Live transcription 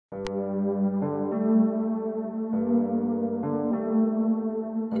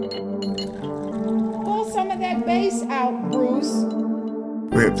Peace out, Bruce.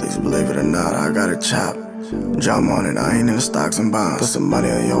 Rip, please believe it or not, I got a chop. Jump on it, I ain't in the stocks and bonds. Put some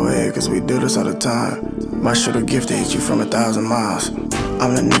money on your head, cause we do this all the time. Might shoot a gift to hit you from 1,000 miles.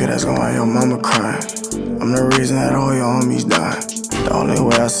 I'm the nigga that's gonna have your mama crying. I'm the reason that all your homies dying. The only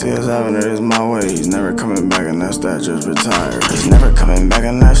way I see us having it is my way. He's never coming back and that's that, just retire. He's never coming back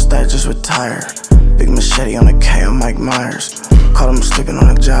and that's that, just retire. Big machete on the K, I'm Mike Myers. Caught him sleeping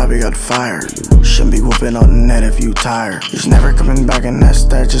on a job, he got fired. Shouldn't be whooping on the net if you tired. He's never coming back and that's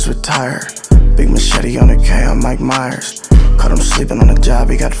that, just retire. Big machete on the K, I'm Mike Myers. Caught him sleeping on a job,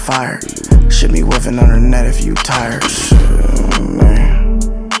 he got fired. Shouldn't be whooping on the net if you tired. Shit, man.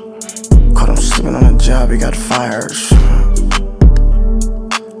 Caught him sleeping on a job, he got fired.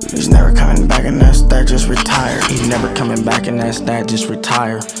 He's never coming back and that's that, just retire. He's never coming back and that's that, just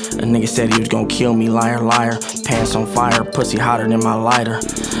retire. A nigga said he was gonna kill me, liar, liar. Pants on fire, pussy hotter than my lighter.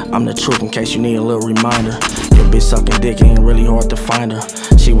 I'm the truth in case you need a little reminder. Your bitch sucking dick, ain't really hard to find her.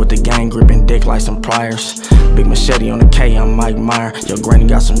 She with the gang gripping dick like some pliers. Big machete on the K, I'm Mike Meyer. Your granny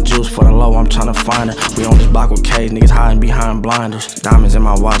got some juice for the low, I'm tryna find her. We on this block with K's, niggas hiding behind blinders. Diamonds in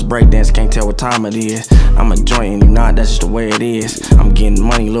my watch, breakdance, can't tell what time it is. I'm a joint and you not, that's just the way it is. I'm getting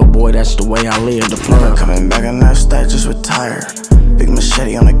money, little boy, that's the way I live. The never coming back and that's that, just retire. Big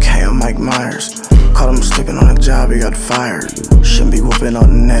machete on the K, I'm Mike Myers. Caught him sleeping on a job, he got fired. Shouldn't be whooping on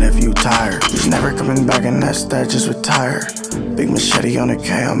the net if you tired. He's never coming back and that's that, just retire. Big machete on the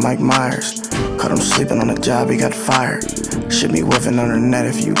K, I'm Mike Myers. Caught him sleeping on a job, he got fired. Shouldn't be whooping on the net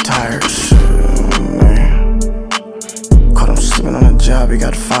if you tired. Shit, man. Caught him sleeping on a job, he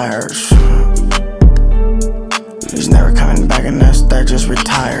got fired. He's never coming back and that's that, just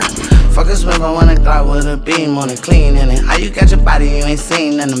retire. Fuck a swim, I wanna glide with a beam on it, clean in it. How you catch a body you ain't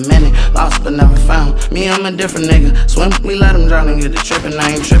seen in a minute? Lost but never found. Me, I'm a different nigga. Swim, we let him drown and get the trippin'.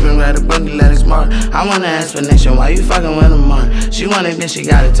 I ain't trippin', ride a buggy, let it smart. I want an explanation, why you fucking with a mark? She want it, then she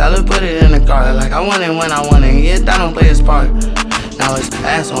got it. Tell her put it in the car. Like I want it when I want it. Yeah, that don't play his part. Now it's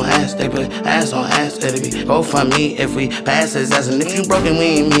ass on ass, they put ass on ass. It'll be go for me if we pass his ass. And if you broken, we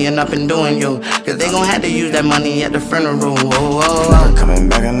ain't meeting up and doing you. Cause they gon' have to use that money at the funeral. Whoa, whoa, never coming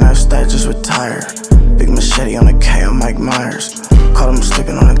back and that's that, just retire. Big machete on the K, I'm Mike Myers. Caught him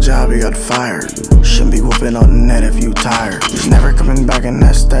sleeping on a job, he got fired. Shouldn't be whooping on the net if you tired. He's never coming back and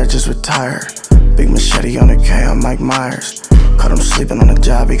that's that, just retire. Big machete on the K, I'm Mike Myers. Caught him sleeping on a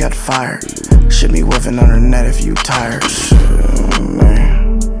job, he got fired. Shouldn't be whooping on the net if you tired. Shit,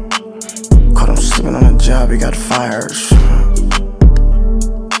 man. Caught him sleeping on a job, he got fired.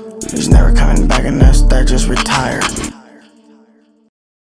 He's never coming back and that's that, just retire.